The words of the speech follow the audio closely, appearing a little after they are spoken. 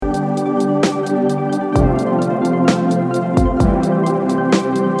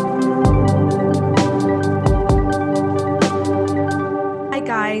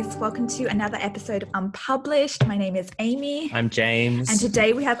to another episode of Unpublished. My name is Amy. I'm James. And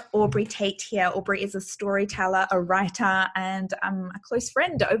today we have Aubrey Tate here. Aubrey is a storyteller, a writer, and a close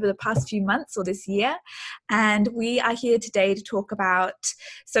friend over the past few months or this year. And we are here today to talk about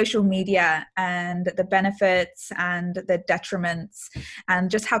social media and the benefits and the detriments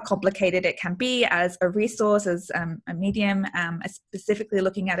and just how complicated it can be as a resource, as a medium, specifically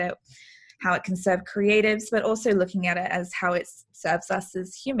looking at it, how it can serve creatives, but also looking at it as how it serves us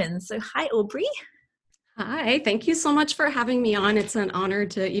as humans. So hi, Aubrey. Hi, thank you so much for having me on. It's an honor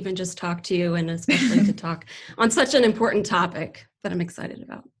to even just talk to you, and especially to talk on such an important topic that I'm excited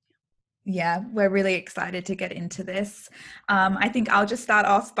about. Yeah, we're really excited to get into this. I think I'll just start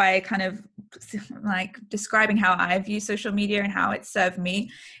off by kind of like describing how I view social media and how it served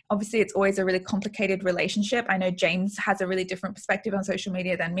me. Obviously, it's always a really complicated relationship. I know James has a really different perspective on social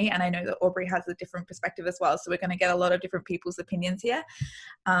media than me, and I know that Aubrey has a different perspective as well. So we're going to get a lot of different people's opinions here,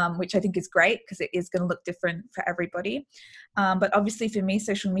 which I think is great because it is going to look different for everybody. But obviously for me,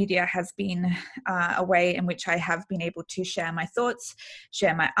 social media has been a way in which I have been able to share my thoughts,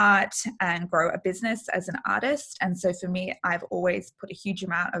 share my art, and grow a business as an artist. And so for me, I've always put a huge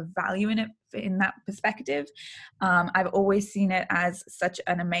amount of value in it in that perspective. I've always seen it as such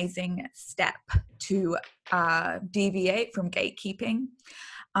an amazing step to deviate from gatekeeping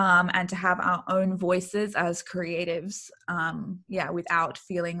and to have our own voices as creatives, without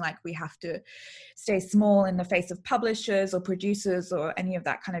feeling like we have to stay small in the face of publishers or producers or any of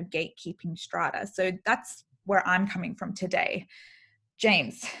that kind of gatekeeping strata. So that's where I'm coming from today.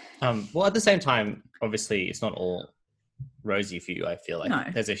 James. Well, at the same time, obviously, it's not all rosy for you. I feel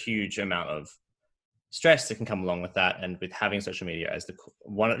like there's a huge amount of stress that can come along with that. And with having social media as the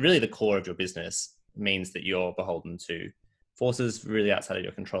core of your business means that you're beholden to forces really outside of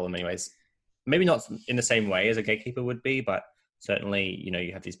your control in many ways. Maybe not in the same way as a gatekeeper would be, but certainly,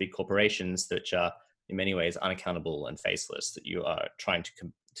 you have these big corporations that are in many ways unaccountable and faceless that you are trying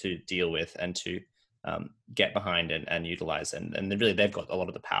to deal with and to get behind and utilize, and really they've got a lot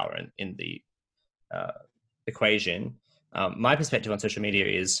of the power in the equation. My perspective on social media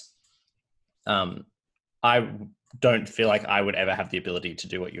is I don't feel like I would ever have the ability to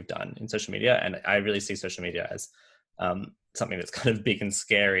do what you've done in social media, and I really see social media as something that's kind of big and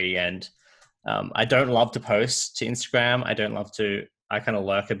scary, and I don't love to post to Instagram. I kind of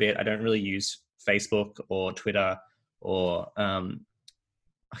lurk a bit. I don't really use Facebook or Twitter or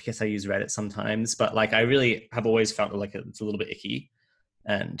I guess I use Reddit sometimes, but like I really have always felt like it's a little bit icky.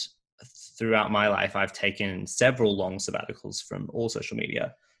 And throughout my life, I've taken several long sabbaticals from all social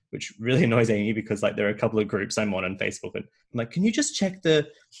media, which really annoys Amy because like there are a couple of groups I'm on Facebook, and I'm like, can you just check the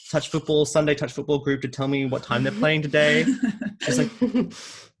Sunday touch football group to tell me what time they're playing today? She's like,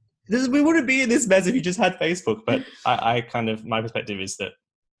 we wouldn't be in this mess if you just had Facebook. But my perspective is that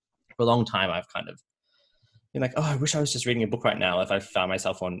for a long time, I've kind of been like, oh, I wish I was just reading a book right now if I found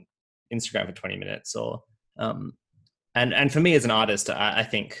myself on Instagram for 20 minutes or, and for me as an artist, I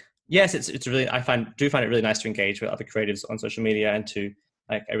think, yes, it's really, do find it really nice to engage with other creatives on social media and to,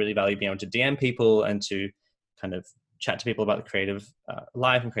 like, I really value being able to DM people and to kind of chat to people about the creative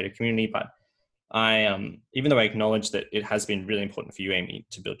life and creative community. But I, even though I acknowledge that it has been really important for you, Amy,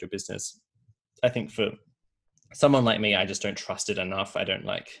 to build your business, I think for someone like me, I just don't trust it enough. I don't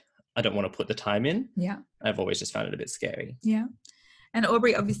want to put the time in. Yeah. I've always just found it a bit scary. Yeah. And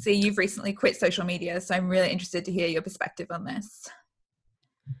Aubrey, obviously you've recently quit social media, so I'm really interested to hear your perspective on this.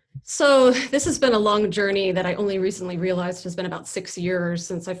 So this has been a long journey that I only recently realized has been about 6 years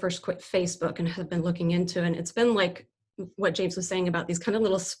since I first quit Facebook and have been looking into, and it's been like what James was saying about these kind of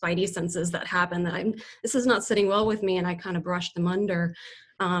little spidey senses that happen that this is not sitting well with me, and I kind of brushed them under.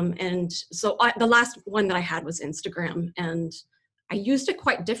 And so the last one that I had was Instagram, and I used it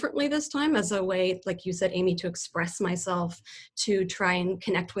quite differently this time as a way, like you said, Amy, to express myself, to try and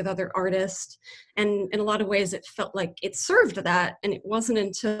connect with other artists. And in a lot of ways, it felt like it served that. And it wasn't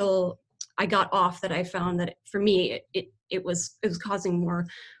until I got off that I found that for me, it was causing more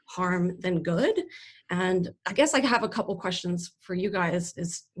harm than good. And I guess I have a couple questions for you guys.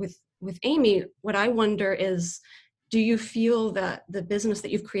 Is with Amy, what I wonder is, do you feel that the business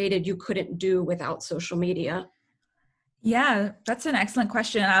that you've created, you couldn't do without social media? Yeah, that's an excellent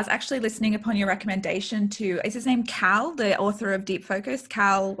question. I was actually listening upon your recommendation to, is his name Cal, the author of Deep Focus?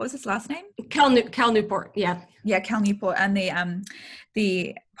 Cal, what was his last name? Cal Newport, yeah. Yeah, Cal Newport, and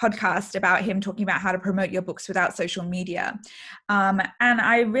the podcast about him talking about how to promote your books without social media. And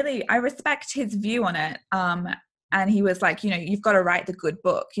I respect his view on it. And he was like, you've got to write the good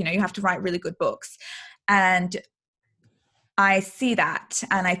book. You have to write really good books. And I see that.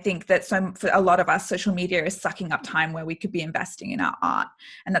 And I think that for a lot of us, social media is sucking up time where we could be investing in our art.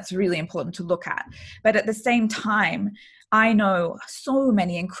 And that's really important to look at. But at the same time, I know so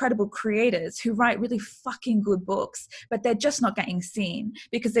many incredible creators who write really fucking good books, but they're just not getting seen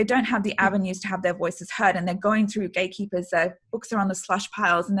because they don't have the avenues to have their voices heard. And they're going through gatekeepers. Their books are on the slush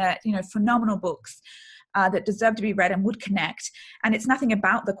piles, and they're, phenomenal books that deserve to be read and would connect. And it's nothing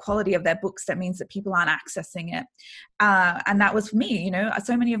about the quality of their books that means that people aren't accessing it. And that was me,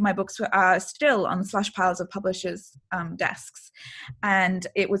 so many of my books are still on the slush piles of publishers' desks. And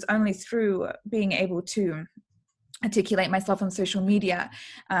it was only through being able to articulate myself on social media,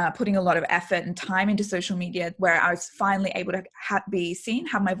 putting a lot of effort and time into social media, where I was finally able to be seen,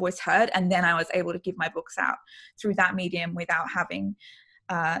 have my voice heard, and then I was able to give my books out through that medium without having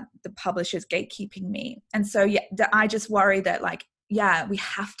the publishers gatekeeping me. And so, I just worry that we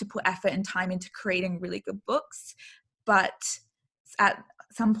have to put effort and time into creating really good books. But at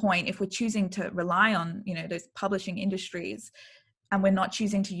some point, if we're choosing to rely on, those publishing industries, and we're not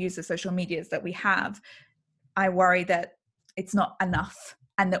choosing to use the social medias that we have, I worry that it's not enough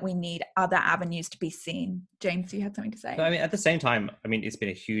and that we need other avenues to be seen. James, you had something to say? So, at the same time, it's been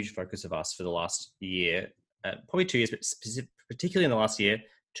a huge focus of us for the last year, probably 2 years, but particularly in the last year,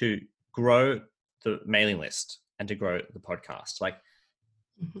 to grow the mailing list and to grow the podcast.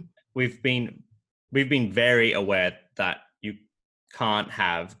 We've been very aware that you can't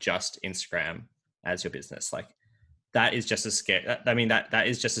have just Instagram as your business. That is just as scary. That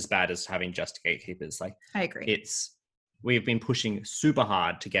is just as bad as having just gatekeepers. I agree. We've been pushing super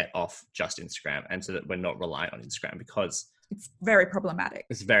hard to get off just Instagram, and so that we're not reliant on Instagram, because it's very problematic.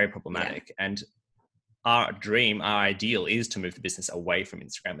 Yeah. And our dream, our ideal is to move the business away from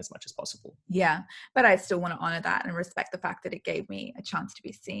Instagram as much as possible. Yeah. But I still want to honor that and respect the fact that it gave me a chance to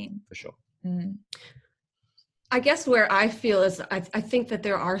be seen. For sure. Mm. I guess where I feel is I think that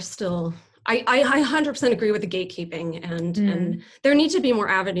there are still, I 100% agree with the gatekeeping, and there need to be more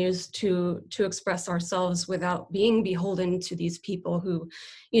avenues to express ourselves without being beholden to these people who,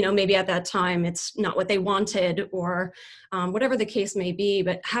 maybe at that time it's not what they wanted, or whatever the case may be.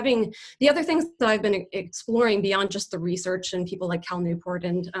 But having the other things that I've been exploring beyond just the research, and people like Cal Newport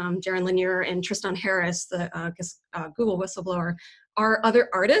and Jaron Lanier and Tristan Harris, the Google whistleblower, are other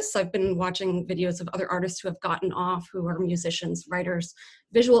artists. I've been watching videos of other artists who have gotten off, who are musicians, writers,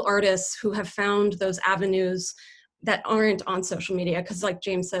 visual artists, who have found those avenues that aren't on social media. Because like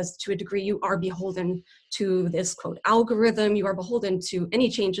James says, to a degree, you are beholden to this quote algorithm. You are beholden to any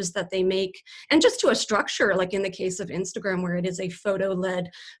changes that they make, and just to a structure, like in the case of Instagram, where it is a photo-led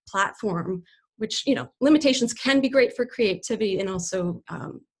platform, which, limitations can be great for creativity and also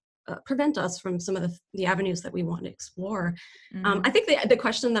prevent us from some of the avenues that we want to explore. I think the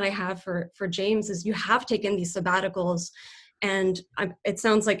question that I have for James is, you have taken these sabbaticals, and it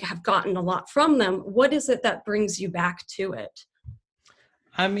sounds like have gotten a lot from them. What is it that brings you back to it?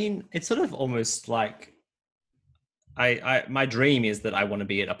 It's sort of almost like my dream is that I want to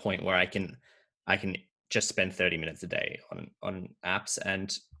be at a point where I can just spend 30 minutes a day on apps.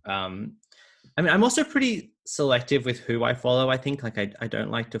 And I'm also pretty selective with who I follow. I think I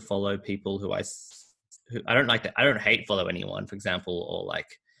don't like to follow people who I don't hate follow anyone, for example, or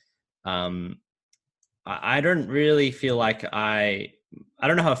I don't really feel like I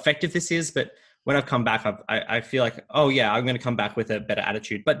don't know how effective this is, but when I've come back, I feel like, oh yeah, I'm going to come back with a better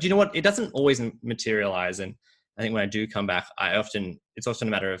attitude. But do you know what? It doesn't always materialize. And I think when I do come back, it's often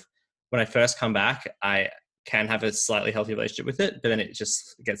a matter of, when I first come back, I can have a slightly healthy relationship with it, but then it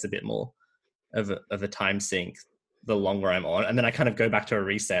just gets a bit more of a time sink the longer I'm on, and then I kind of go back to a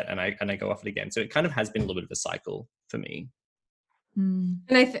reset and I go off it again. So it kind of has been a little bit of a cycle for me. And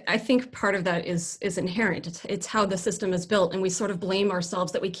I think part of that is inherent. It's how the system is built, and we sort of blame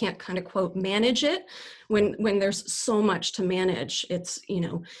ourselves that we can't kind of quote manage it when there's so much to manage. It's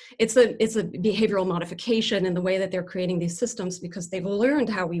it's a behavioral modification in the way that they're creating these systems, because they've learned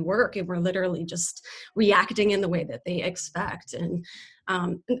how we work, and we're literally just reacting in the way that they expect. And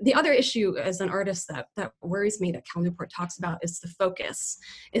the other issue as an artist that worries me, that Cal Newport talks about, is the focus,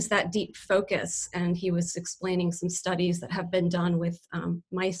 is that deep focus. And he was explaining some studies that have been done with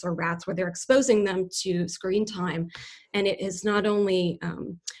mice or rats, where they're exposing them to screen time. And it is not only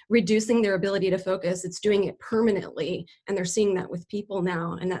reducing their ability to focus, it's doing it permanently. And they're seeing that with people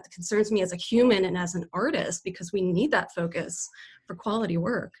now. And that concerns me as a human and as an artist, because we need that focus for quality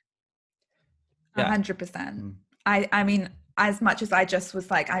work. 100%. I mean, as much as I just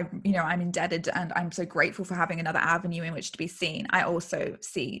was like, I'm indebted and I'm so grateful for having another avenue in which to be seen, I also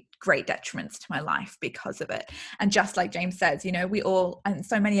see great detriments to my life because of it. And just like James says, we all, and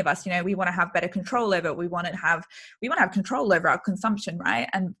so many of us, we want to have better control over it. We want to have control over our consumption, right?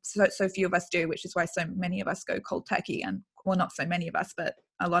 And so few of us do, which is why so many of us go cold turkey, and well, not so many of us, but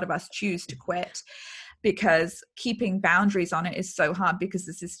a lot of us choose to quit, because keeping boundaries on it is so hard because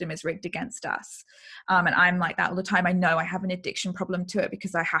the system is rigged against us. And I'm like that all the time. I know I have an addiction problem to it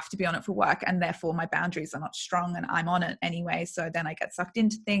because I have to be on it for work, and therefore my boundaries are not strong, and I'm on it anyway. So then I get sucked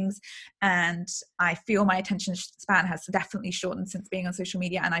into things, and I feel my attention span has definitely shortened since being on social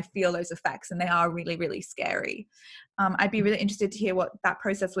media, and I feel those effects, and they are really, really scary. I'd be really interested to hear what that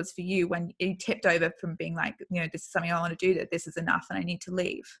process was for you when you tipped over from being like, this is something I want to do, that this is enough and I need to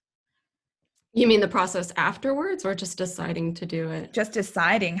leave. You mean the process afterwards, or just deciding to do it? Just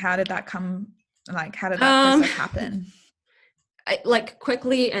deciding. How did that come? Like, how did that process happen? Like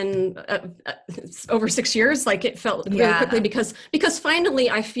quickly, and over 6 years, like it felt really quickly, because finally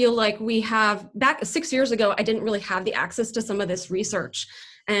I feel like back 6 years ago, I didn't really have the access to some of this research.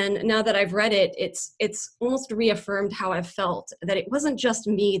 And now that I've read it, it's almost reaffirmed how I've felt, that it wasn't just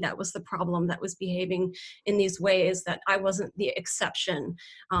me that was the problem, that was behaving in these ways, that I wasn't the exception,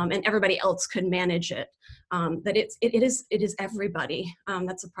 and everybody else could manage it. That it is everybody.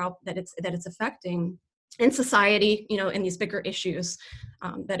 That's a problem that it's affecting in society, in these bigger issues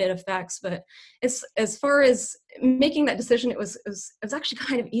that it affects. But as far as making that decision, it was actually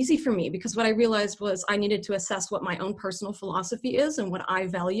kind of easy for me, because what I realized was I needed to assess what my own personal philosophy is and what I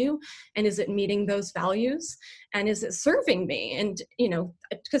value, and is it meeting those values, and is it serving me? And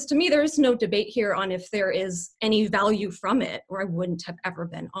because to me there is no debate here on if there is any value from it, or I wouldn't have ever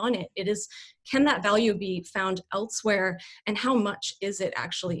been on it. It is, can that value be found elsewhere, and how much is it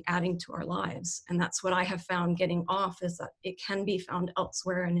actually adding to our lives? And that's what I have found getting off, is that it can be found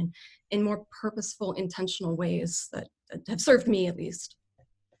elsewhere and in more purposeful, intentional ways that have served me, at least.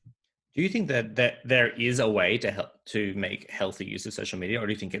 Do you think that there is a way to make healthy use of social media, or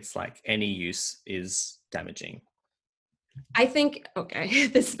do you think it's like any use is damaging? I think, okay,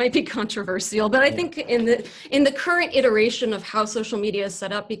 this might be controversial, but I think in the current iteration of how social media is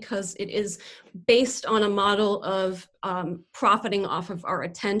set up, because it is based on a model of profiting off of our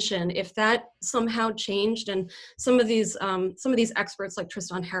attention, if that somehow changed, and some of these experts like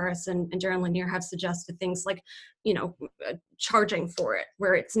Tristan Harris and Jaron Lanier have suggested things like, charging for it,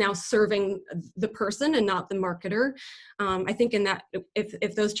 where it's now serving the person and not the marketer. I think in that,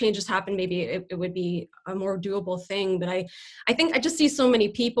 if those changes happen, maybe it would be a more doable thing. But I think I just see so many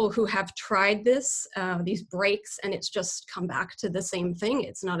people who have tried these breaks, and it's just come back to the same thing.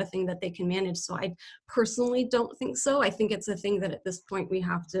 It's not a thing that they can manage. So I personally don't think so. I think it's a thing that at this point we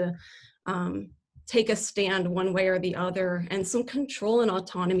have to take a stand one way or the other, and some control and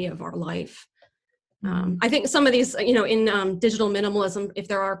autonomy of our life. I think some of these, in digital minimalism, if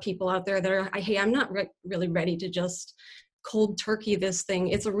there are people out there that are, hey, I'm not really ready to just cold turkey this thing.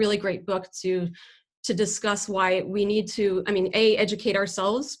 It's a really great book to discuss why we need to, educate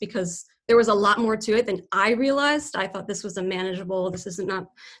ourselves, because there was a lot more to it than I realized. I thought this was a manageable, this is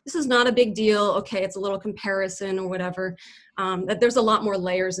not a big deal. Okay, it's a little comparison or whatever. That there's a lot more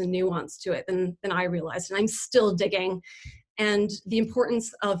layers and nuance to it than I realized, and I'm still digging. And the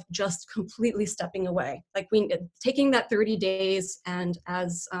importance of just completely stepping away, like taking that 30 days, and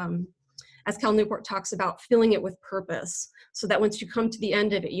as Cal Newport talks about, filling it with purpose, so that once you come to the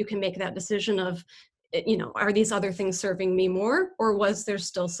end of it, you can make that decision of, are these other things serving me more, or was there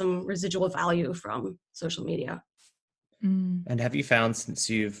still some residual value from social media? And have you found,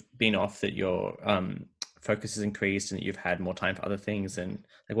 since you've been off, that your focus has increased and that you've had more time for other things? And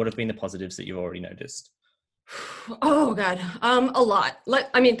like, what have been the positives that you've already noticed? Oh God, a lot.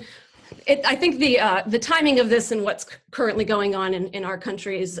 I think the timing of this and what's currently going on in our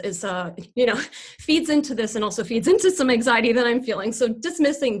country is feeds into this, and also feeds into some anxiety that I'm feeling. So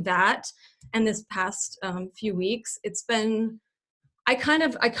dismissing that, and this past few weeks, it's been, I kind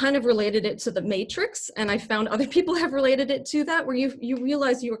of related it to the Matrix, and I found other people have related it to that, where you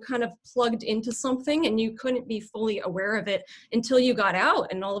realize you were kind of plugged into something and you couldn't be fully aware of it until you got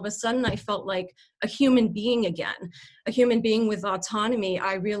out. And all of a sudden I felt like a human being again, a human being with autonomy.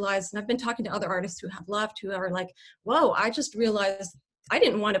 I realized, and I've been talking to other artists who have left, who are like, whoa, I just realized I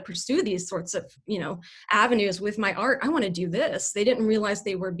didn't want to pursue these sorts of, avenues with my art. I want to do this. They didn't realize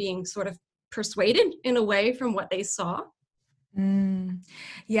they were being sort of persuaded in a way from what they saw.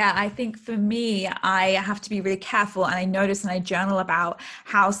 Yeah, I think for me, I have to be really careful, and I notice and I journal about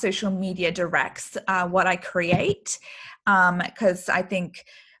how social media directs what I create, because I think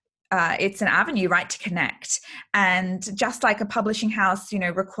it's an avenue, right, to connect. And just like a publishing house,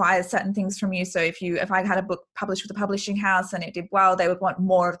 requires certain things from you. So if I had a book published with a publishing house and it did well, they would want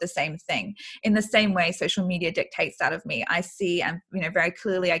more of the same thing. In the same way, social media dictates that of me. I see, and very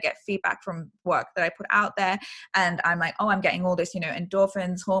clearly I get feedback from work that I put out there, and I'm like, oh, I'm getting all this,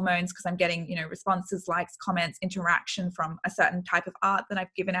 endorphins, hormones, because I'm getting, responses, likes, comments, interaction from a certain type of art that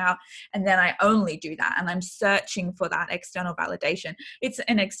I've given out. And then I only do that, and I'm searching for that external validation. It's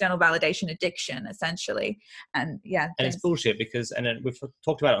an external validation addiction, essentially. And it's bullshit, because, and we've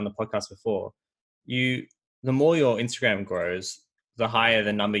talked about it on the podcast before, the more your Instagram grows, the higher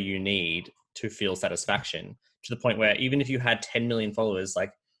the number you need to feel satisfaction, to the point where even if you had 10 million followers,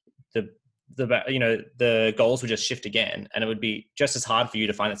 like the goals would just shift again, and it would be just as hard for you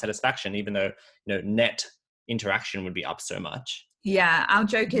to find that satisfaction, even though net interaction would be up so much. Yeah, our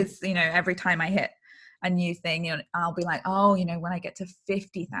joke is, every time I hit a new thing, I'll be like, oh, when I get to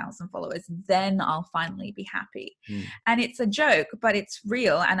 50,000 followers, then I'll finally be happy. And it's a joke, but it's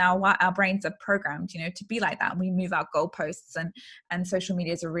real, and our brains are programmed, to be like that. And we move our goalposts, and social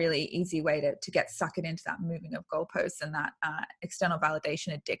media is a really easy way to get sucked into that moving of goalposts and that external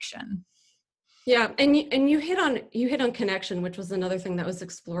validation addiction. Yeah, and you hit on connection, which was another thing that was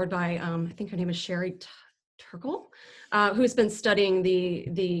explored by I think her name is Sherry Turkle, who's been studying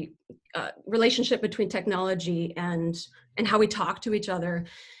the relationship between technology and how we talk to each other.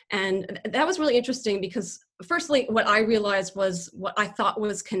 And that was really interesting because, firstly, what I realized was what I thought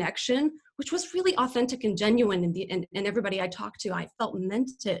was connection, which was really authentic and genuine, and everybody I talked to, I felt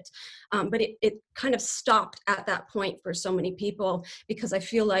meant it. But it kind of stopped at that point for so many people, because I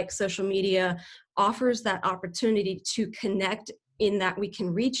feel like social media offers that opportunity to connect, in that we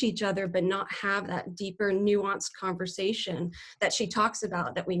can reach each other, but not have that deeper, nuanced conversation that she talks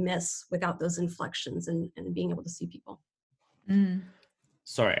about that we miss without those inflections and being able to see people.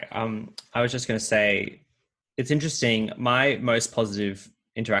 Sorry, I was just going to say, it's interesting. My most positive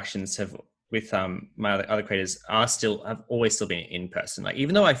interactions with my other creators have always still been in person. Like,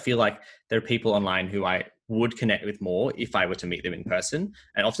 even though I feel like there are people online who I would connect with more if I were to meet them in person,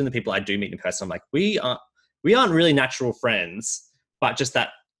 and often the people I do meet in person, I'm like, we aren't really natural friends. But just that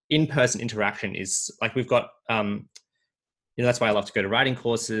in-person interaction is like, we've got, that's why I love to go to writing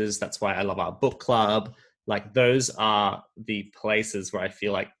courses. That's why I love our book club. Like, those are the places where I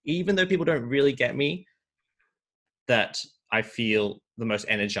feel like, even though people don't really get me, that I feel the most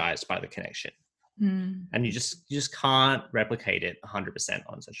energized by the connection. And you just can't replicate it 100%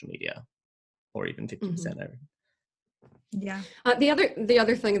 on social media, or even 50%. Yeah. The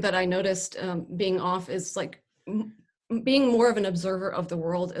other thing that I noticed being off is like being more of an observer of the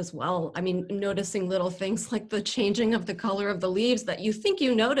world as well. I mean, noticing little things like the changing of the color of the leaves that you think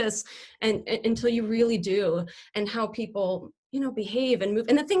you notice and until you really do, and how people, behave and move,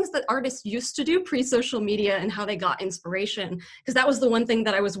 and the things that artists used to do pre-social media and how they got inspiration. Because that was the one thing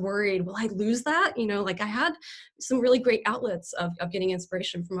that I was worried, will I lose that? Like, I had some really great outlets of getting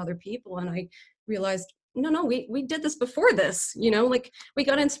inspiration from other people, and I realized, no, we did this before this, like, we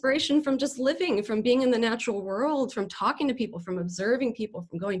got inspiration from just living, from being in the natural world, from talking to people, from observing people,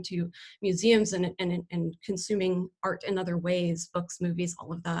 from going to museums and consuming art in other ways, books, movies,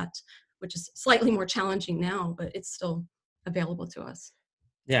 all of that, which is slightly more challenging now, but it's still available to us.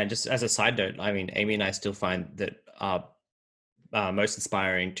 Yeah, just as a side note, I mean, Amy and I still find that our most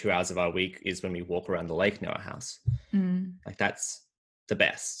inspiring 2 hours of our week is when we walk around the lake near our house. Like, that's the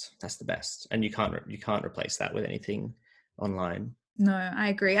best. That's the best. And you can't replace that with anything online. No, I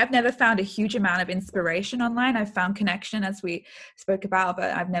agree. I've never found a huge amount of inspiration online. I've found connection, as we spoke about,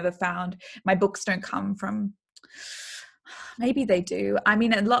 but I've never found, my books don't come from, maybe they do. I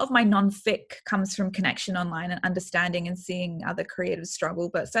mean, a lot of my non-fic comes from connection online and understanding and seeing other creators struggle,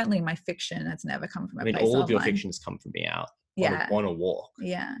 but certainly my fiction has never come from a place all of online. your fictions come from being out on a walk.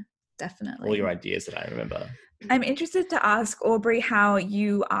 Yeah, definitely. All your ideas that I remember. I'm interested to ask Aubrey how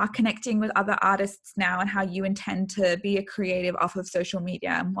you are connecting with other artists now, and how you intend to be a creative off of social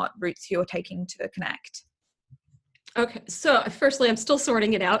media, and what routes you're taking to connect. Okay, so firstly, I'm still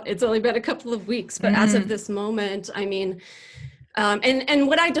sorting it out. It's only been a couple of weeks, but as of this moment, I mean, and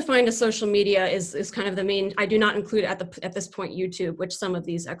what I define as social media is kind of the main. I do not include at this point YouTube, which some of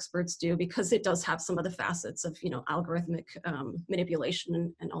these experts do, because it does have some of the facets of algorithmic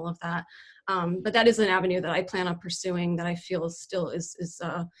manipulation and all of that. But that is an avenue that I plan on pursuing, that I feel still is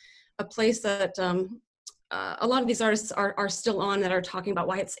a place that a lot of these artists are still on, that are talking about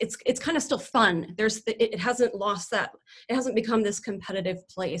why it's kind of still fun. It hasn't lost that. It hasn't become this competitive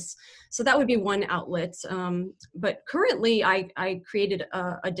place. So that would be one outlet. But currently, I created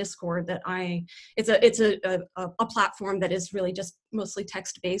a Discord that it's a platform that is really just mostly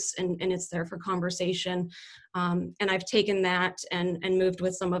text-based, and it's there for conversation. And I've taken that and moved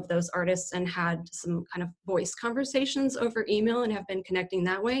with some of those artists and had some kind of voice conversations over email and have been connecting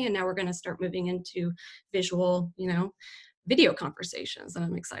that way. And now we're going to start moving into visual, video conversations that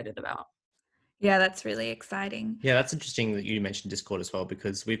I'm excited about. Yeah, that's really exciting. Yeah, that's interesting that you mentioned Discord as well,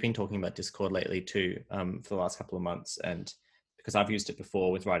 because we've been talking about Discord lately too, for the last couple of months. And because I've used it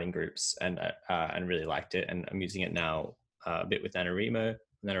before with writing groups and really liked it. And I'm using it now a bit with NaNoWriMo.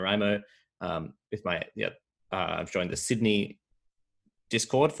 With my, I've joined the Sydney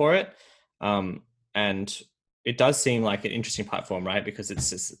Discord for it. And it does seem like an interesting platform, right? Because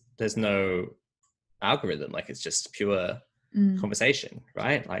it's just, there's no algorithm, like it's just pure conversation,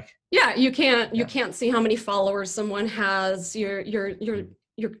 right? Like, yeah, you can't see how many followers someone has. You're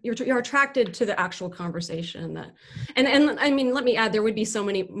attracted to the actual conversation. And I mean, let me add, there would be so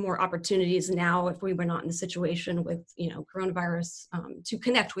many more opportunities now if we were not in a situation with coronavirus to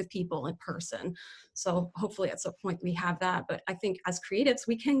connect with people in person. So hopefully at some point we have that. But I think as creatives,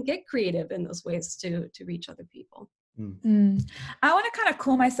 we can get creative in those ways to reach other people. I want to kind of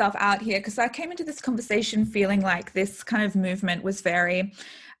call myself out here, because I came into this conversation feeling like this kind of movement was very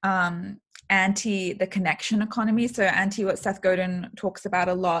anti the connection economy. So anti what Seth Godin talks about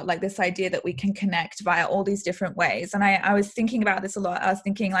a lot, like this idea that we can connect via all these different ways. And I was thinking about this a lot. I was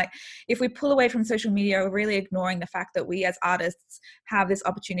thinking, like, if we pull away from social media, we're really ignoring the fact that we as artists have this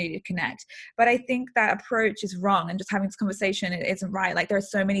opportunity to connect. But I think that approach is wrong, and just having this conversation, it isn't right. Like, there are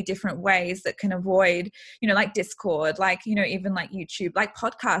so many different ways that can avoid, like Discord, like, even like YouTube, like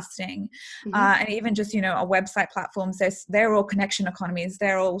podcasting, and even just, our website platforms. They're all connection economies.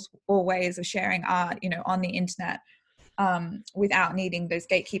 They're all ways of sharing art, on the internet, without needing those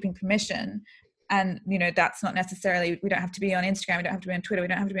gatekeeping permission. And, that's not necessarily, we don't have to be on Instagram, we don't have to be on Twitter, we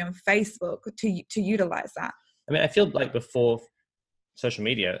don't have to be on Facebook to utilize that. I mean, I feel like before social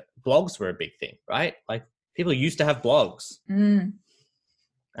media, blogs were a big thing, right? Like, people used to have blogs. And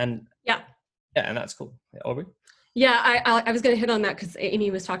yeah, and that's cool. Aubrey? Yeah, I was going to hit on that because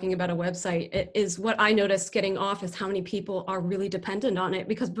Amy was talking about a website. It is what I noticed getting off is how many people are really dependent on it.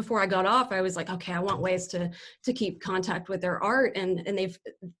 Because before I got off, I was like, okay, I want ways to keep contact with their art, and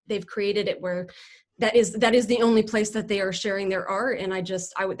they've created it where that is the only place that they are sharing their art. And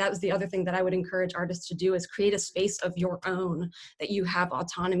that was the other thing that I would encourage artists to do, is create a space of your own that you have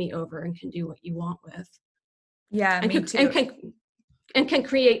autonomy over and can do what you want with. Yeah, me too. And can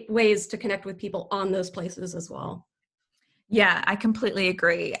create ways to connect with people on those places as well. Yeah, I completely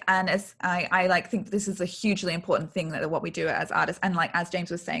agree. And as I think this is a hugely important thing, that what we do as artists. And like, as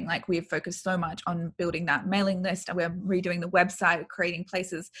James was saying, like, we've focused so much on building that mailing list, and we're redoing the website, creating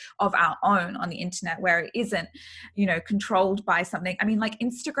places of our own on the internet where it isn't, controlled by something. I mean, like,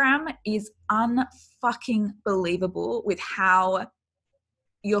 Instagram is unfucking believable with how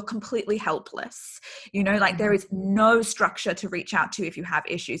you're completely helpless. Like, there is no structure to reach out to if you have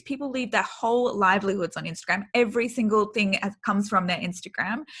issues. People leave their whole livelihoods on Instagram. Every single thing comes from their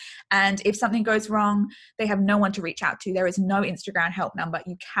Instagram. And if something goes wrong, they have no one to reach out to. There is no Instagram help number.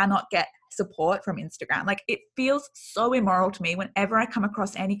 You cannot get support from Instagram. Like, it feels so immoral to me whenever I come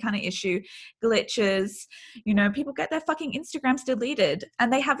across any kind of issue, glitches, people get their fucking Instagrams deleted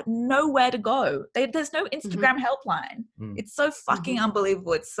and they have nowhere to go. There's no Instagram helpline. It's so fucking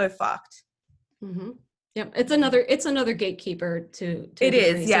unbelievable. It's so fucked. Yeah, it's another gatekeeper to it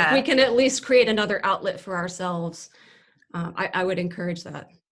is. Yeah, so if we can at least create another outlet for ourselves, I would encourage that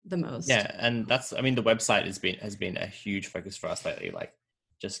the most. Yeah, and the website has been a huge focus for us lately. Like,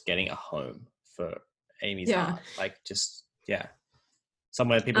 just getting a home for Amy's art, like, just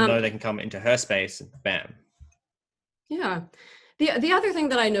somewhere people know they can come into her space and bam. Yeah, the other thing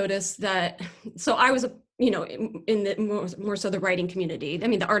that I noticed so I was in the more so the writing community. I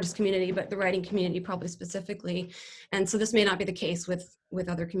mean, the artist community, but the writing community probably specifically. And so this may not be the case with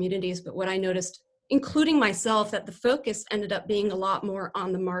other communities, but what I noticed, including myself, that the focus ended up being a lot more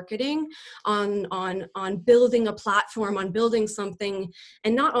on the marketing, on building a platform, on building something,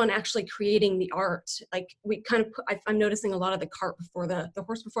 and not on actually creating the art. Like, we kind of I'm noticing a lot of the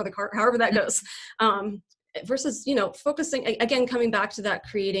horse before the cart, however that goes, versus, focusing, again, coming back to that,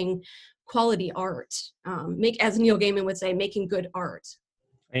 creating quality art, as Neil Gaiman would say, making good art.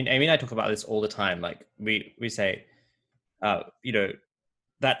 I mean, Amy and I talk about this all the time. Like, we say,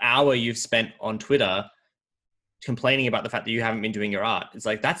 that hour you've spent on Twitter complaining about the fact that you haven't been doing your art. It's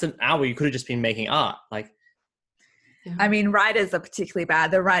like, that's an hour you could have just been making art. Like, Yeah. I mean, writers are particularly bad.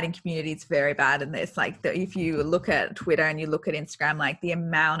 The writing community is very bad in this. Like, if you look at Twitter and you look at Instagram, like the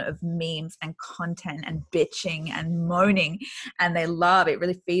amount of memes and content and bitching and moaning, and they love it,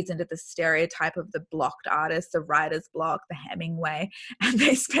 really feeds into the stereotype of the blocked artist, the writer's block, the Hemingway, and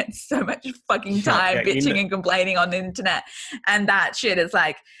they spend so much fucking time bitching and complaining on the internet. And that shit is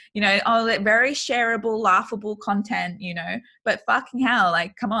like, you know, oh, very shareable, laughable content, you know, but fucking hell,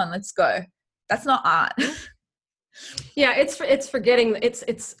 like, come on, let's go. That's not art. Yeah, it's forgetting.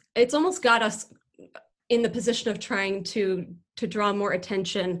 It's almost got us in the position of trying to draw more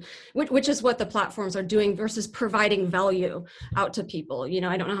attention, which is what the platforms are doing, versus providing value out to people. You know,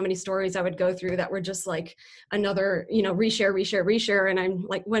 I don't know how many stories I would go through that were just like another, you know, reshare, and I'm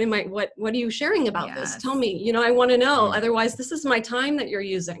like, what are you sharing about this? Tell me, you know, I want to know. Otherwise, this is my time that you're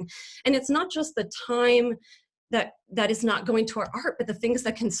using. And it's not just the time that is not going to our art, but the things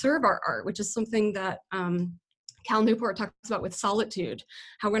that can serve our art, which is something that Cal Newport talks about with solitude,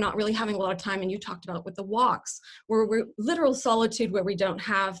 how we're not really having a lot of time, and you talked about with the walks, where we're literal solitude, where we don't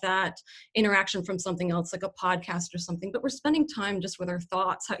have that interaction from something else like a podcast or something, but we're spending time just with our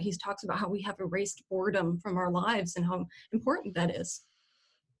thoughts. He talks about how we have erased boredom from our lives and how important that is.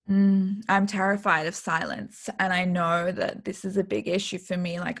 I'm terrified of silence, and I know that this is a big issue for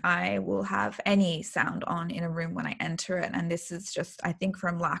me. Like, I will have any sound on in a room when I enter it, and this is just, I think,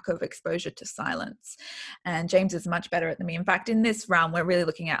 from lack of exposure to silence. And James is much better than me. In fact, in this realm, we're really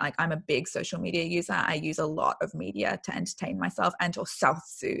looking at, like, I'm a big social media user. I use a lot of media to entertain myself and to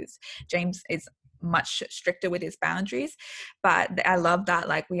self-soothe. James is much stricter with his boundaries, but I love that.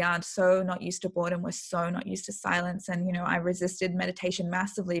 Like, we are so not used to boredom, we're so not used to silence. And, you know, I resisted meditation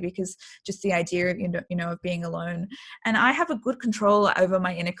massively because just the idea of, you know, of being alone. And I have a good control over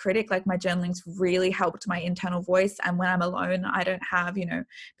my inner critic. Like, my journaling's really helped my internal voice, and when I'm alone, I don't have, you know,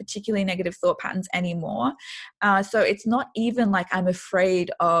 particularly negative thought patterns anymore. So it's not even like I'm afraid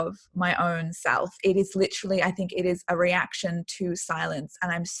of my own self. It is literally, I think it is a reaction to silence,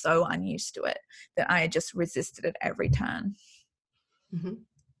 and I'm so unused to it that I just resisted it every turn.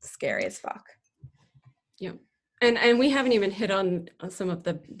 Scary as fuck. Yeah. And we haven't even hit on some of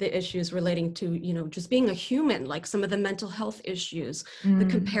the issues relating to, you know, just being a human, like some of the mental health issues, the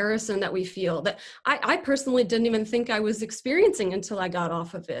comparison that we feel that I personally didn't even think I was experiencing until I got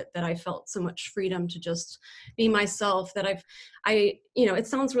off of it, that I felt so much freedom to just be myself, that I, you know, it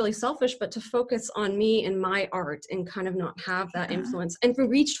sounds really selfish, but to focus on me and my art and kind of not have that influence, and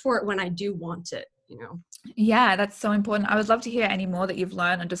reach for it when I do want it, you know. Yeah, that's so important. I would love to hear any more that you've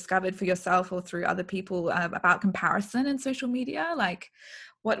learned and discovered for yourself or through other people about comparison in social media. Like,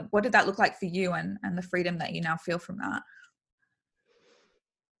 what did that look like for you, and the freedom that you now feel from that?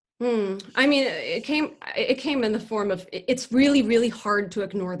 I mean, it came in the form of, it's really, really hard to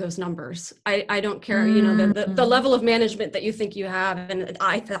ignore those numbers. I don't care, you know, the level of management that you think you have, and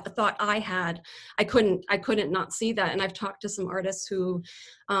I thought I had, I couldn't not see that. And I've talked to some artists who,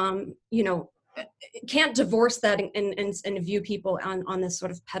 you know, can't divorce that and view people on this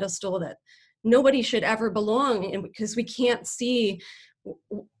sort of pedestal that nobody should ever belong in, because we can't see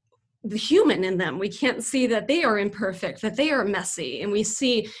the human in them. We can't see that they are imperfect, that they are messy. And we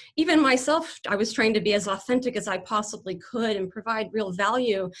see, even myself, I was trying to be as authentic as I possibly could and provide real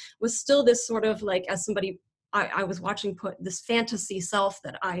value, was still this sort of like, as somebody I was watching put, this fantasy self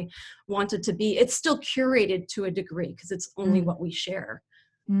that I wanted to be. It's still curated to a degree because it's only what we share.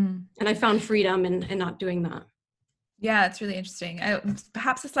 And I found freedom in not doing that. Yeah, it's really interesting.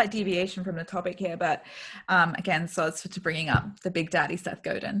 Perhaps a slight deviation from the topic here, but again, so it's to bringing up the big daddy Seth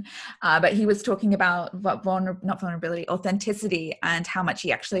Godin, but he was talking about not vulnerability, authenticity, and how much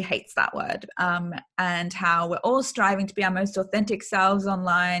he actually hates that word, and how we're all striving to be our most authentic selves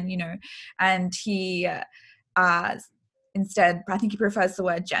online, you know, and he instead, I think he prefers the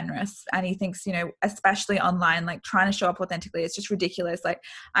word generous, and he thinks, you know, especially online, like trying to show up authentically, it's just ridiculous. Like,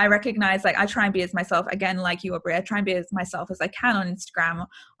 I recognize, like, I try and be as myself, again, like you, Aubrey, I try and be as myself as I can on Instagram,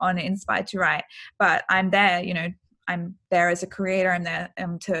 on Inspired to Write, but I'm there, you know, I'm there as a creator. I'm there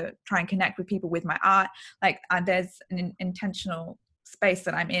to try and connect with people with my art. Like, there's an intentional space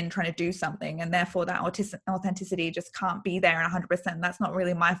that I'm in trying to do something, and therefore that authenticity just can't be there in 100%. That's not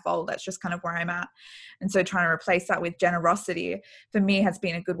really my fault. That's just kind of where I'm at. And so trying to replace that with generosity for me has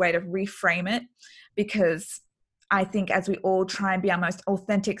been a good way to reframe it, because I think as we all try and be our most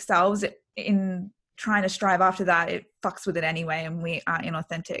authentic selves, in trying to strive after that, it fucks with it anyway, and we are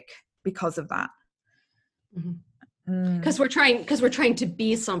inauthentic because of that. Because we're trying to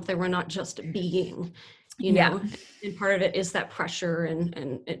be something, we're not just being, you know. And part of it is that pressure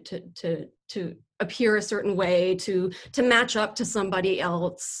and to appear a certain way to match up to somebody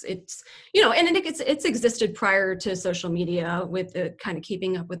else. It's, you know, and it's existed prior to social media with the kind of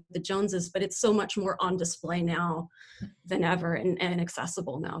keeping up with the Joneses, but it's so much more on display now than ever, and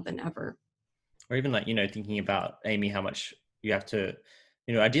accessible now than ever. Or even like, you know, thinking about, Amy, how much you have to,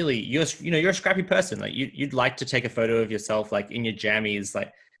 you know, ideally you're a scrappy person. Like you'd like to take a photo of yourself, like in your jammies,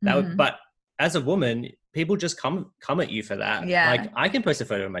 like that would, but as a woman, people just come at you for that. Yeah. Like I can post a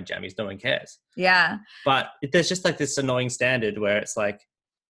photo of my jammies, no one cares. Yeah. But there's just like this annoying standard where it's like,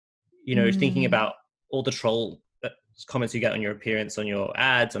 you know, thinking about all the troll comments you get on your appearance, on your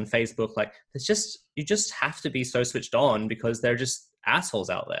ads, on Facebook, like it's just, you just have to be so switched on because they're just assholes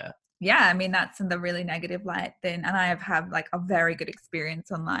out there. Yeah, I mean, that's in the really negative light then. And I have had like a very good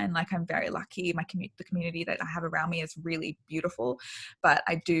experience online. Like I'm very lucky. The community that I have around me is really beautiful. But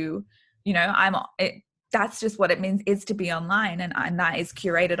I do, you know, that's just what it means is to be online. And that is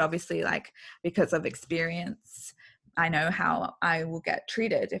curated, obviously, like because of experience. I know how I will get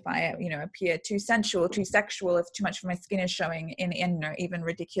treated if I, you know, appear too sensual, too sexual, if too much of my skin is showing in you know, even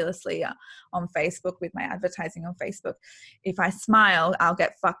ridiculously on Facebook with my advertising on Facebook. If I smile, I'll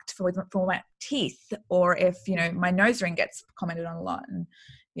get fucked for my teeth, or if, you know, my nose ring gets commented on a lot. And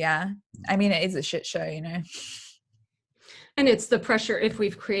yeah, I mean, it is a shit show, you know. And it's the pressure, if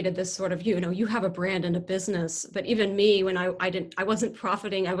we've created this sort of, you know, you have a brand and a business, but even me, when I wasn't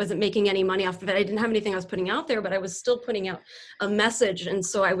profiting, I wasn't making any money off of it. I didn't have anything I was putting out there, but I was still putting out a message. And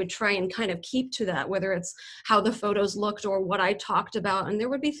so I would try and kind of keep to that, whether it's how the photos looked or what I talked about. And there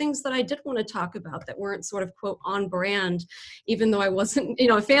would be things that I did want to talk about that weren't sort of quote on brand, even though I wasn't, you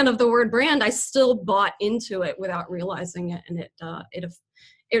know, a fan of the word brand, I still bought into it without realizing it. And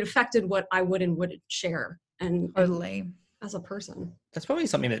it affected what I would and wouldn't share. And Totally. As a person. That's probably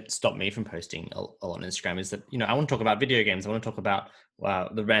something that stopped me from posting a lot on Instagram, is that, you know, I want to talk about video games. I want to talk about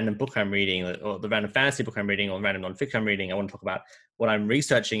the random book I'm reading, or the random fantasy book I'm reading, or random nonfiction I'm reading. I want to talk about what I'm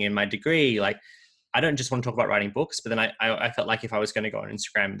researching in my degree. Like, I don't just want to talk about writing books, but then I felt like if I was going to go on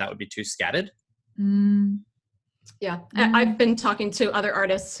Instagram, that would be too scattered. Yeah, I've been talking to other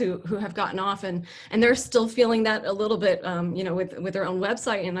artists who have gotten off, and they're still feeling that a little bit, you know, with their own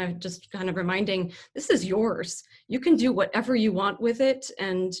website. And I'm just kind of reminding, this is yours. You can do whatever you want with it,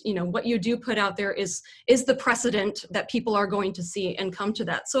 and you know what you do put out there is the precedent that people are going to see and come to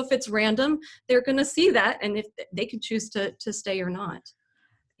that. So if it's random, they're going to see that, and if they can choose to stay or not.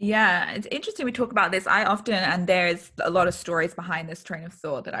 Yeah, it's interesting we talk about this. I often, and there's a lot of stories behind this train of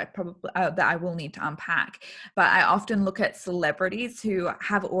thought that I probably that I will need to unpack, but I often look at celebrities who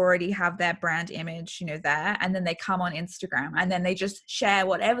already have their brand image, you know, there, and then they come on Instagram and then they just share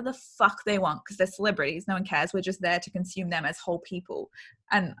whatever the fuck they want because they're celebrities. No one cares. We're just there to consume them as whole people.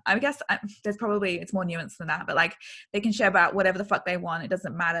 And I guess it's more nuanced than that, but like they can share about whatever the fuck they want. It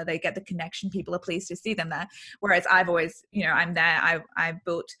doesn't matter. They get the connection. People are pleased to see them there. Whereas I've always, you know, I'm there. I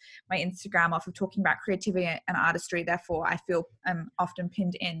built my Instagram off of talking about creativity and artistry. Therefore, I feel I'm often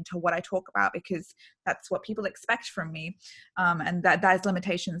pinned into what I talk about because that's what people expect from me. And there's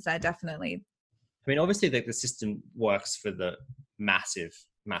limitations there, definitely. I mean, obviously the system works for the massive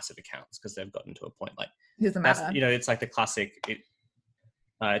accounts because they've gotten to a point like, doesn't matter. You know, it's like the classic,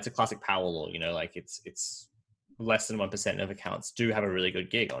 it's a classic power law, you know, like it's less than 1% of accounts do have a really good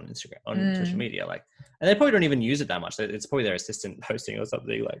gig on Instagram, on social media, like, and they probably don't even use it that much. It's probably their assistant posting or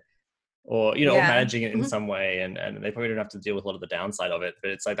something, like, or, you know, or managing it in some way, and they probably don't have to deal with a lot of the downside of it, but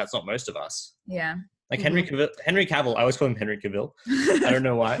it's like, that's not most of us. Yeah. Like Henry Cavill, I always call him Henry Cavill. I don't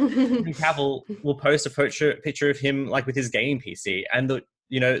know why. Henry Cavill will post a picture of him like with his gaming PC, and the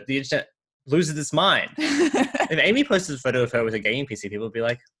internet loses its mind. If Amy posted a photo of her with a gaming PC, people would be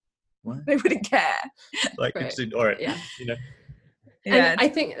like, what? They wouldn't care. Like, right. Just ignore it. Yeah. You know? Yeah. And I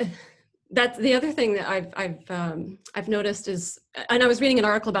think that's the other thing that I've noticed is, and I was reading an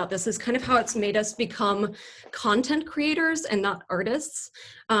article about this, is kind of how it's made us become content creators and not artists,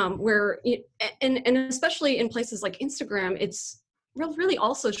 and especially in places like Instagram, it's really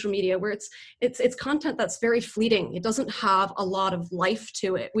all social media where it's content that's very fleeting. It doesn't have a lot of life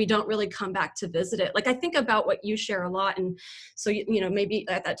to it. We don't really come back to visit it. Like I think about what you share a lot, and so you know, maybe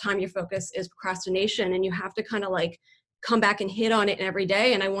at that time your focus is procrastination, and you have to kind of like come back and hit on it every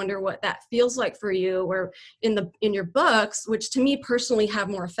day. And I wonder what that feels like for you, where in your books, which to me personally have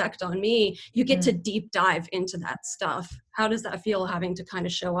more effect on me, you get to deep dive into that stuff. How does that feel, having to kind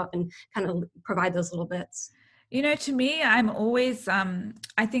of show up and kind of provide those little bits? You know, to me, I'm always,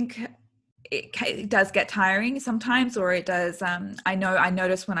 I think it does get tiring sometimes, or it does. I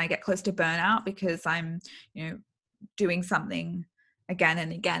notice when I get close to burnout because I'm, you know, doing something again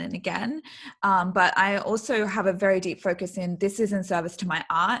and again and again. But I also have a very deep focus in this is in service to my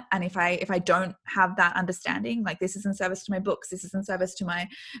art. And if I don't have that understanding, like this is in service to my books, this is in service to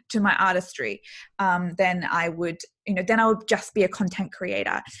my artistry, then I would just be a content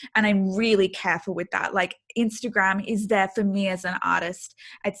creator. And I'm really careful with that. Like Instagram is there for me as an artist.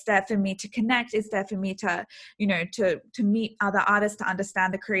 It's there for me to connect. It's there for me to, to meet other artists, to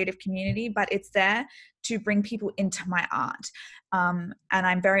understand the creative community, but it's there to bring people into my art. And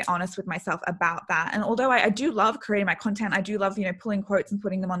I'm very honest with myself about that. And although I do love creating my content, I do love, pulling quotes and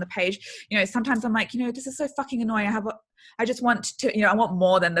putting them on the page, sometimes I'm like, this is so fucking annoying. I just want to, I want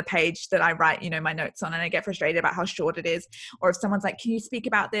more than the page that I write, my notes on, and I get frustrated about how short it is. Or if someone's like, can you speak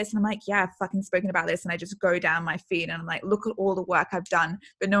about this? And I'm like, yeah, I've fucking spoken about this. And I just go down my feed and I'm like, look at all the work I've done,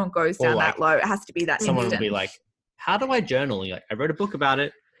 but no one goes down that low. It has to be that someone instant. will be like, how do I journal? You're like, I wrote a book about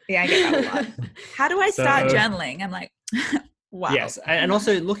it. Yeah, I get that a lot. How do I start journaling? I'm like, wow. Yes. And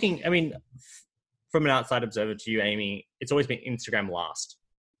also looking, from an outside observer to you, Amy, it's always been Instagram last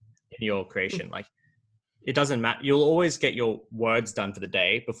in your creation. Like, it doesn't matter. You'll always get your words done for the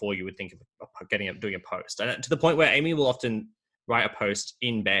day before you would think of doing a post. And to the point where Amy will often write a post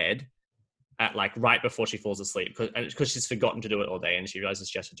in bed at like right before she falls asleep because she's forgotten to do it all day and she realizes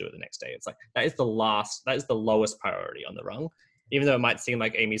she has to do it the next day. It's like, that is the lowest priority on the rung. Even though it might seem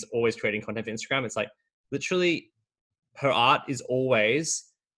like Amy's always creating content for Instagram, it's like literally her art is always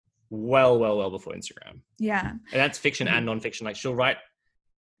well before Instagram. Yeah. And that's fiction and nonfiction. Like she'll write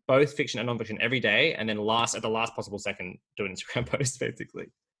both fiction and nonfiction every day and then at the last possible second do an Instagram post basically.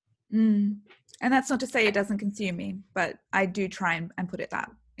 And that's not to say it doesn't consume me, but I do try and put it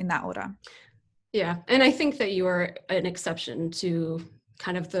in that order. Yeah. And I think that you are an exception to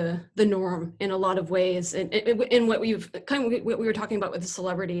kind of the norm in a lot of ways. And in what we were talking about with the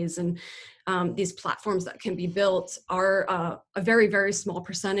celebrities and these platforms that can be built are a very, very small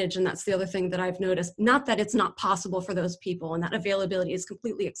percentage. And that's the other thing that I've noticed. Not that it's not possible for those people, and that availability is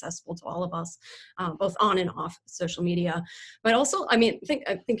completely accessible to all of us, both on and off social media. But also,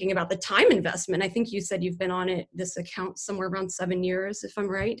 thinking about the time investment, I think you said you've been on this account somewhere around 7 years, if I'm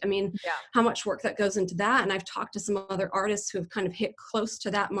right. How much work that goes into that. And I've talked to some other artists who have kind of hit close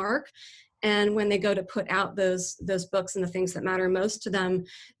to that mark. And when they go to put out those books and the things that matter most to them,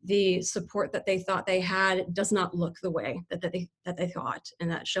 the support that they thought they had does not look the way that they thought, and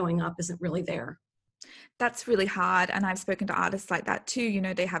that showing up isn't really there. That's really hard. And I've spoken to artists like that too.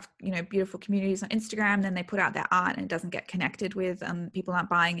 They have, beautiful communities on Instagram, then they put out their art and it doesn't get connected with, people aren't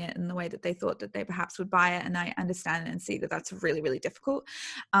buying it in the way that they thought that they perhaps would buy it. And I understand and see that that's really, really difficult.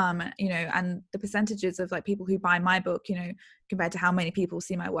 And the percentages of like people who buy my book, compared to how many people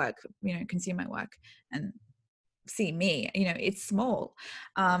see my work, consume my work and see me, it's small.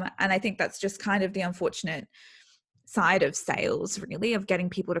 And I think that's just kind of the unfortunate side of sales, really, of getting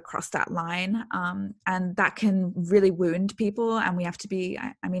people to cross that line, and that can really wound people. And we have to be,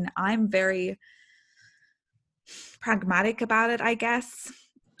 I'm very pragmatic about it, I guess,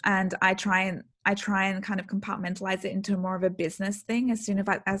 and I try and kind of compartmentalize it into more of a business thing. As soon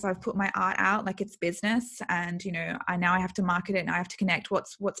as I've put my art out, like it's business, and I have to market it. Now I have to connect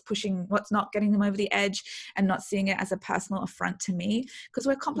what's pushing, what's not getting them over the edge, and not seeing it as a personal affront to me, because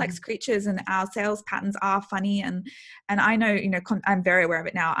we're complex creatures and our sales patterns are funny. And I know, I'm very aware of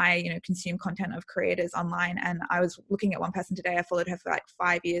it now. I consume content of creators online, and I was looking at one person today. I followed her for like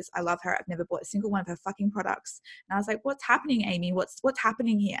 5 years. I love her. I've never bought a single one of her fucking products. And I was like, what's happening, Amy? What's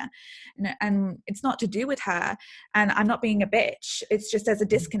happening here? And it's not to do with her, and I'm not being a bitch. It's just there's a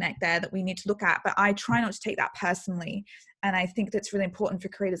disconnect there that we need to look at. But I try not to take that personally, and I think that's really important for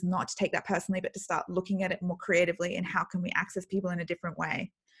creators not to take that personally, but to start looking at it more creatively and how can we access people in a different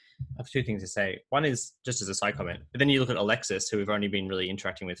way. I have two things to say. One is just as a side comment, but then you look at Alexis, who we've only been really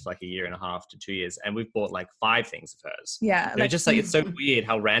interacting with for like 1.5 to 2 years, and we've bought like 5 things of hers. Yeah. It's so weird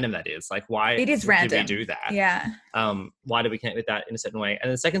how random that is. Like, why it is random. Did we do that? Yeah. Why do we connect with that in a certain way? And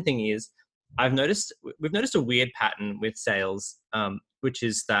the second thing is, we've noticed a weird pattern with sales, which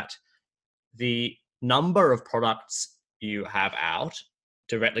is that the number of products you have out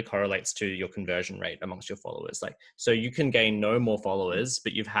directly correlates to your conversion rate amongst your followers. Like, so you can gain no more followers,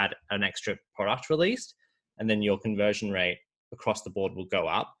 but you've had an extra product released, and then your conversion rate across the board will go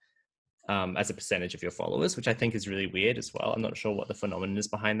up as a percentage of your followers, which I think is really weird as well. I'm not sure what the phenomenon is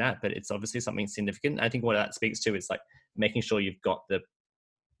behind that, but it's obviously something significant. I think what that speaks to is like making sure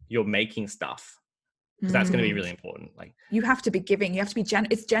you're making stuff, because that's going to be really important. Like, you have to be giving, you have to be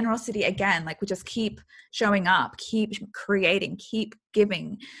it's generosity again. Like, we just keep showing up, keep creating, keep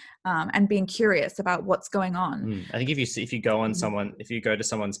giving, and being curious about what's going on. I think if you go on if you go to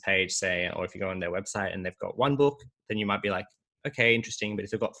someone's page, say, or if you go on their website and they've got one book, then you might be like, okay, interesting. But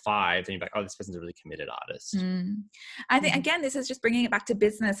if you've got 5, then you're like, oh, this person's a really committed artist. I think, again, this is just bringing it back to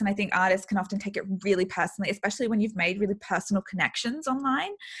business. And I think artists can often take it really personally, especially when you've made really personal connections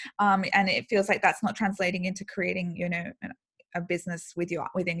online. And it feels like that's not translating into creating, you know, a business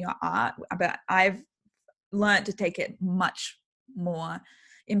within your art. But I've learned to take it much more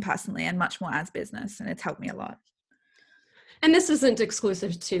impersonally and much more as business. And it's helped me a lot. And this isn't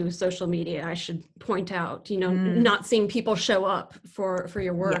exclusive to social media, I should point out, you know, not seeing people show up for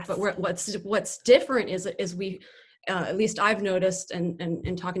your work, Yes. but what's different is we, at least I've noticed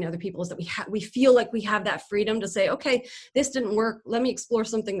and talking to other people, is that we feel like we have that freedom to say, okay, this didn't work, let me explore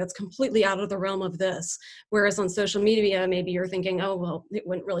something that's completely out of the realm of this. Whereas on social media, maybe you're thinking, oh, well, it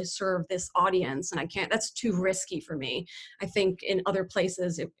wouldn't really serve this audience and that's too risky for me. I think in other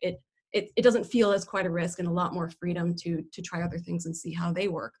places, it doesn't feel as quite a risk, and a lot more freedom to try other things and see how they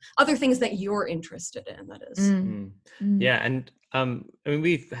work. Other things that you're interested in, that is. Yeah. And I mean,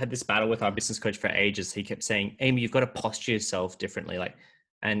 we've had this battle with our business coach for ages. He kept saying, Amy, you've got to posture yourself differently.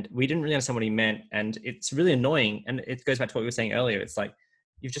 And we didn't really understand what he meant. And it's really annoying. And it goes back to what we were saying earlier. It's like,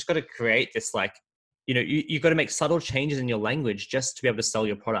 you've just got to create this, like, you know, you've got to make subtle changes in your language just to be able to sell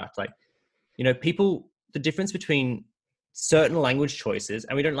your product. Like, you know, the difference between certain language choices,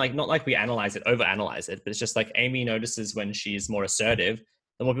 and we don't not like we overanalyze it, but it's just like Amy notices when she's more assertive,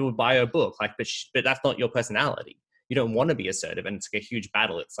 the more people buy her book. Like, but that's not your personality. You don't want to be assertive, and it's a huge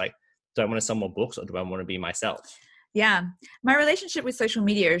battle. It's like, do I want to sell more books, or do I want to be myself? Yeah, my relationship with social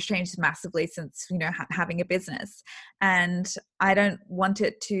media has changed massively since, you know, having a business, and I don't want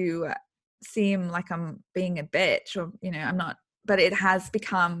it to seem like I'm being a bitch, or, you know, I'm not, but it has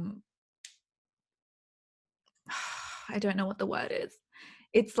become, I don't know what the word is.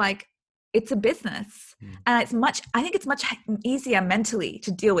 It's like, it's a business, and I think it's much easier mentally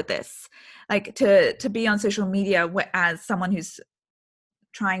to deal with this, like to be on social media as someone who's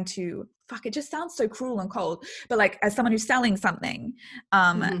trying to, it just sounds so cruel and cold, but like as someone who's selling something,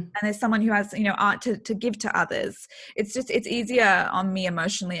 and as someone who has, you know, art to give to others, it's easier on me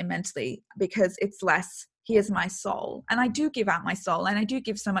emotionally and mentally, because it's less, here's my soul. And I do give out my soul, and I do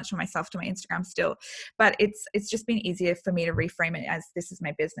give so much of myself to my Instagram still, but it's just been easier for me to reframe it as, this is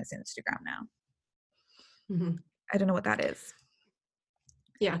my business Instagram now. I don't know what that is.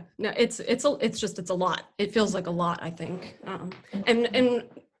 Yeah, no, it's a lot. It feels like a lot, I think. And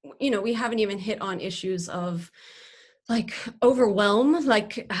you know, we haven't even hit on issues of like overwhelm.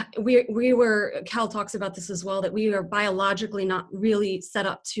 Like Cal talks about this as well, that we are biologically not really set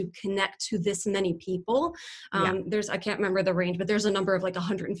up to connect to this many people. I can't remember the range, but there's a number of like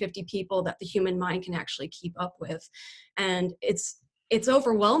 150 people that the human mind can actually keep up with. And it's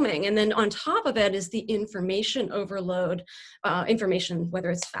overwhelming. And then on top of it is the information overload, information, whether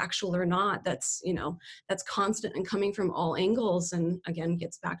it's factual or not, that's constant and coming from all angles. And again,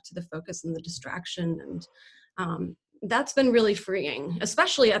 gets back to the focus and the distraction. And that's been really freeing,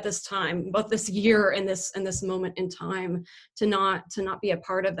 especially at this time, both this year and this moment in time, to not be a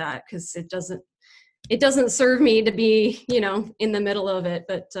part of that, because it doesn't serve me to be, you know, in the middle of it.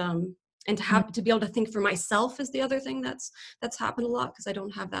 But and to be able to think for myself is the other thing that's happened a lot, because I don't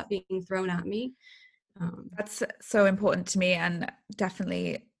have that being thrown at me. That's so important to me, and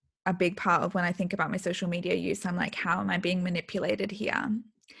definitely a big part of when I think about my social media use. I'm like, how am I being manipulated here?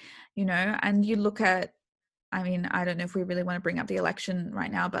 You know, and you look at, I mean, I don't know if we really want to bring up the election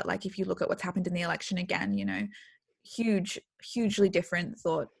right now, but like, if you look at what's happened in the election again, you know, hugely different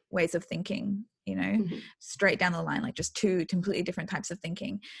ways of thinking, you know, straight down the line, like just two completely different types of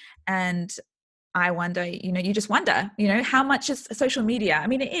thinking. And I wonder, you know, you just wonder, you know, how much is social media? I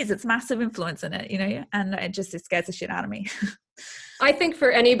mean, it's massive influence in it, you know, and it scares the shit out of me. I think for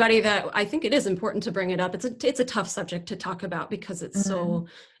anybody I think it is important to bring it up. It's a tough subject to talk about, because it's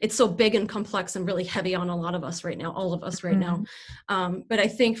so big and complex and really heavy on a lot of us right now, all of us right now. But I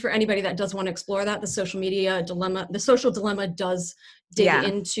think for anybody that does want to explore that, the social dilemma does dig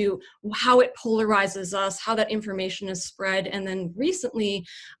into how it polarizes us, how that information is spread. And then recently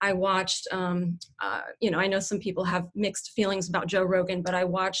I watched, you know, I know some people have mixed feelings about Joe Rogan, but I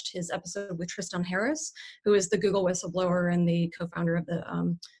watched his episode with Tristan Harris, who is the Google whistleblower and the co-founder of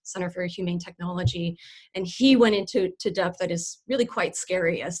the Center for Humane Technology. And he went into depth that is really quite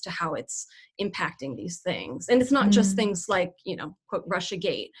scary as to how it's impacting these things. And it's not just things like, you know, quote,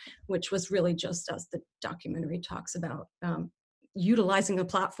 Russiagate, which was really just, as the documentary talks about, utilizing a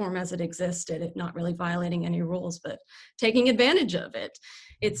platform as it existed, it not really violating any rules, but taking advantage of it.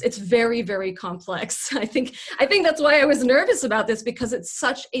 It's very, very complex. I think that's why I was nervous about this, because it's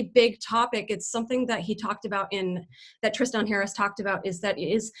such a big topic. It's something that he talked about that Tristan Harris talked about, is that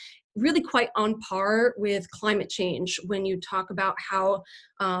really quite on par with climate change when you talk about how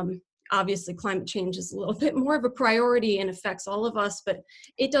obviously climate change is a little bit more of a priority and affects all of us, but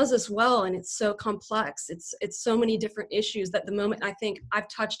it does as well. And it's so complex. It's so many different issues that the moment I think I've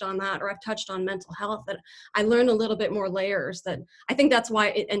touched on that, or I've touched on mental health, that I learn a little bit more layers. That I think that's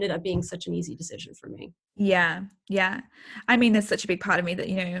why it ended up being such an easy decision for me. Yeah. I mean, there's such a big part of me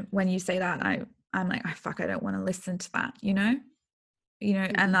that, when you say that, I'm like, oh, fuck, I don't want to listen to that,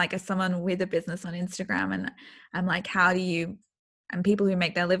 Mm-hmm. And like, as someone with a business on Instagram, and I'm like, how do you, and people who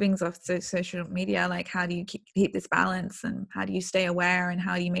make their livings off social media, like, how do you keep this balance, and how do you stay aware, and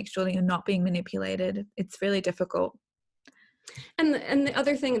how do you make sure that you're not being manipulated? It's really difficult. And the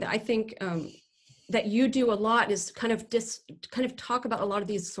other thing that I think that you do a lot is kind of talk about a lot of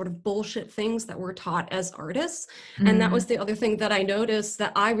these sort of bullshit things that we're taught as artists. And that was the other thing that I noticed,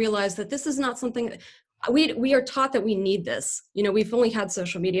 that I realized that this is not something that we are taught that we need this. We've only had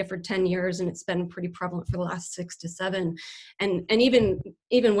social media for 10 years and it's been pretty prevalent for the last 6 to 7. And even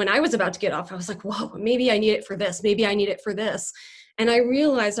when I was about to get off, I was like, whoa, maybe I need it for this. Maybe I need it for this. And I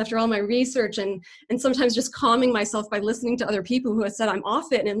realized after all my research and sometimes just calming myself by listening to other people who have said I'm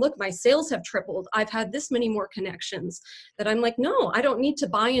off it, and look, my sales have tripled. I've had this many more connections, that I'm like, no, I don't need to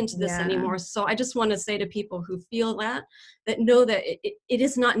buy into this anymore. So I just want to say to people who feel that know that it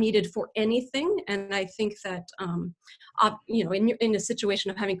is not needed for anything. And I think that, in a situation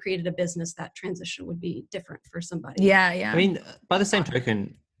of having created a business, that transition would be different for somebody. Yeah. I mean, by the same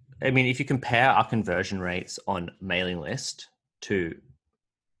token, if you compare our conversion rates on mailing list to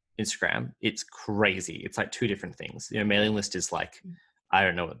Instagram, it's crazy. It's like 2 different things. Mailing list is like, I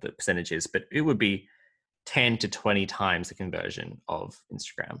don't know what the percentage is, but it would be 10 to 20 times the conversion of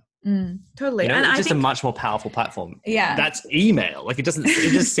Instagram. Totally. And it's just a much more powerful platform. Yeah. That's email. Like, it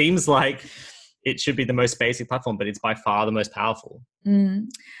just seems like it should be the most basic platform, but it's by far the most powerful.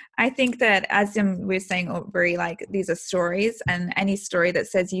 I think that, as we were saying, Aubrey, like, these are stories, and any story that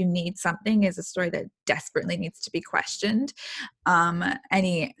says you need something is a story that desperately needs to be questioned.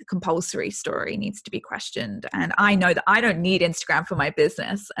 Any compulsory story needs to be questioned. And I know that I don't need Instagram for my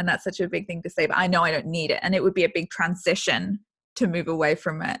business, and that's such a big thing to say, but I know I don't need it. And it would be a big transition to move away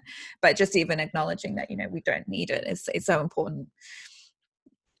from it. But just even acknowledging that, we don't need it is so important.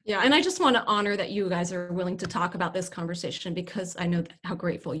 Yeah, and I just want to honor that you guys are willing to talk about this conversation, because I know how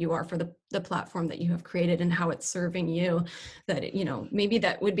grateful you are for the platform that you have created and how it's serving you. That maybe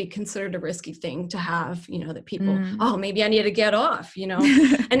that would be considered a risky thing to have. That people, oh, maybe I need to get off. And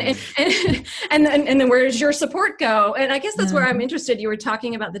then where does your support go? And I guess that's where I'm interested. You were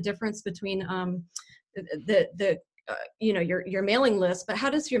talking about the difference between your mailing list, but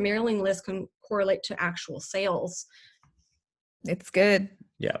how does your mailing list correlate to actual sales? It's good.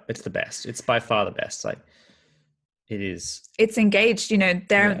 Yeah, it's the best. It's by far the best. Like, it is. It's engaged.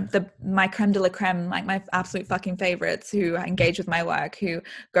 They're my creme de la creme, like my absolute fucking favorites, who engage with my work, who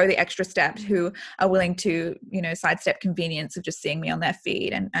go the extra step, who are willing to, sidestep convenience of just seeing me on their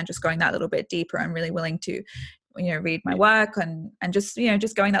feed and just going that little bit deeper, and really willing to, read my work and just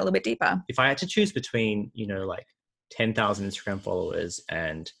going that little bit deeper. If I had to choose between, like 10,000 Instagram followers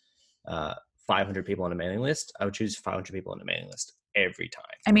and 500 people on a mailing list, I would choose 500 people on a mailing list every time.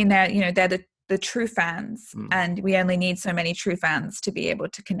 I mean, they're the true fans, and we only need so many true fans to be able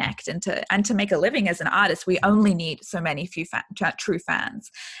to connect and to make a living as an artist. We only need so many true fans,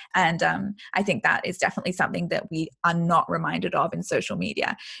 and I think that is definitely something that we are not reminded of in social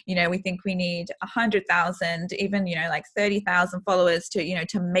media. We think we need 100,000, even like 30,000 followers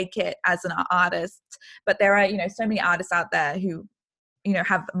to make it as an artist, but there are so many artists out there who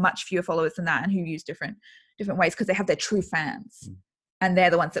have much fewer followers than that, and who use different ways, because they have their true fans. And they're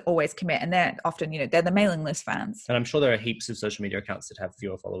the ones that always commit, and they're often, they're the mailing list fans. And I'm sure there are heaps of social media accounts that have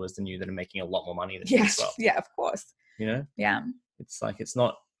fewer followers than you that are making a lot more money than you as well. Yeah, of course. Yeah. It's like, it's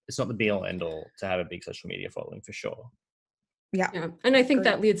not the be all end all to have a big social media following, for sure. Yeah. And I think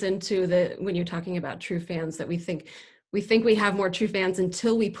that leads into when you're talking about true fans, that we think we have more true fans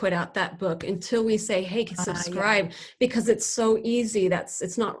until we put out that book, until we say, hey, subscribe, because it's so easy.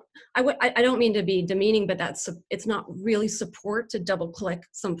 It's not, I don't mean to be demeaning, but it's not really support to double click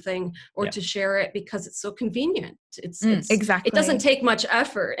something or to share it, because it's so convenient. It's exactly. It doesn't take much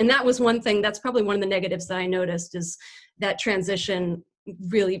effort. And that was one thing, that's probably one of the negatives that I noticed, is that transition.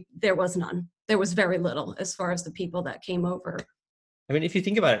 Really, there was none. There was very little as far as the people that came over. I mean, if you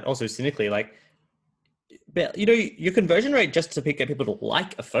think about it also cynically, like, but your conversion rate just to get people to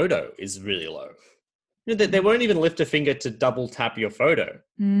like a photo is really low. They won't even lift a finger to double tap your photo.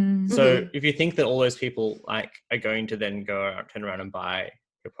 So if you think that all those people like are going to then turn around and buy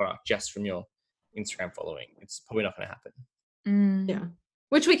your product just from your Instagram following, it's probably not going to happen. Yeah.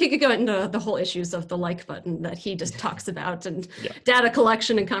 Which we could go into the whole issues of the like button that he just talks about, and Yeah. data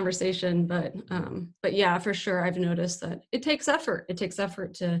collection and conversation. But yeah, for sure, I've noticed that it takes effort. It takes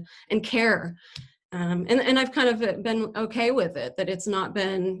effort to and care. And I've kind of been okay with it, that it's not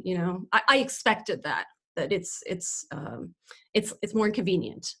been, I expected that it's more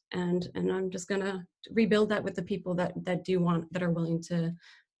inconvenient, and I'm just gonna rebuild that with the people that are willing to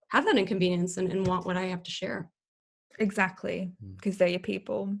have that inconvenience and want what I have to share. Exactly, because they're your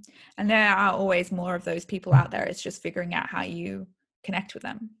people, and there are always more of those people out there. It's just figuring out how you connect with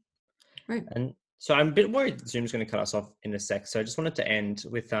them. Right. And so I'm a bit worried Zoom's going to cut us off in a sec. So I just wanted to end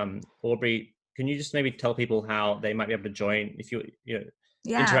with Aubrey. Can you just maybe tell people how they might be able to join if you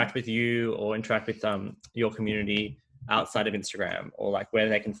interact with you or interact with your community outside of Instagram, or like where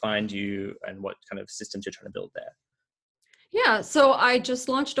they can find you and what kind of systems you're trying to build there? Yeah, so I just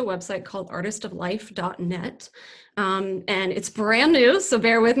launched a website called artistoflife.net, and it's brand new, so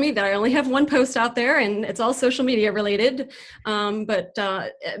bear with me that I only have one post out there, and it's all social media related. But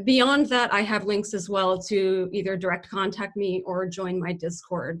beyond that, I have links as well to either direct contact me or join my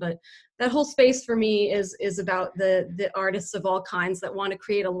Discord. But that whole space for me is about the artists of all kinds that want to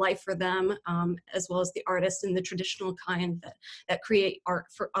create a life for them, as well as the artists in the traditional kind that create art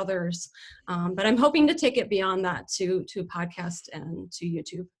for others. But I'm hoping to take it beyond that to podcast and to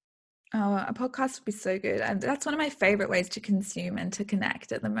YouTube. Oh, a podcast would be so good. And that's one of my favorite ways to consume and to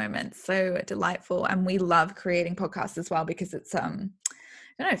connect at the moment. So delightful. And we love creating podcasts as well, because it's, I don't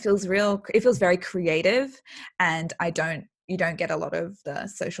know, it feels real. It feels very creative, and you don't get a lot of the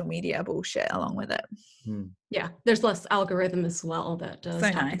social media bullshit along with it. Yeah, there's less algorithm as well that does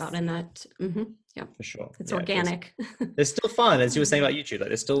So talk nice. about in that. Yeah, For sure. it's organic. There's still fun, as you were saying about YouTube. Like,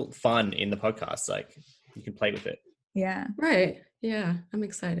 there's still fun in the podcast. Like, you can play with it. Yeah. Right. Yeah, I'm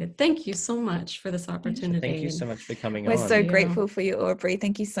excited. Thank you so much for this opportunity. Thank you so much for coming on. We're so grateful for you, Aubrey.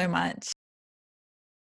 Thank you so much.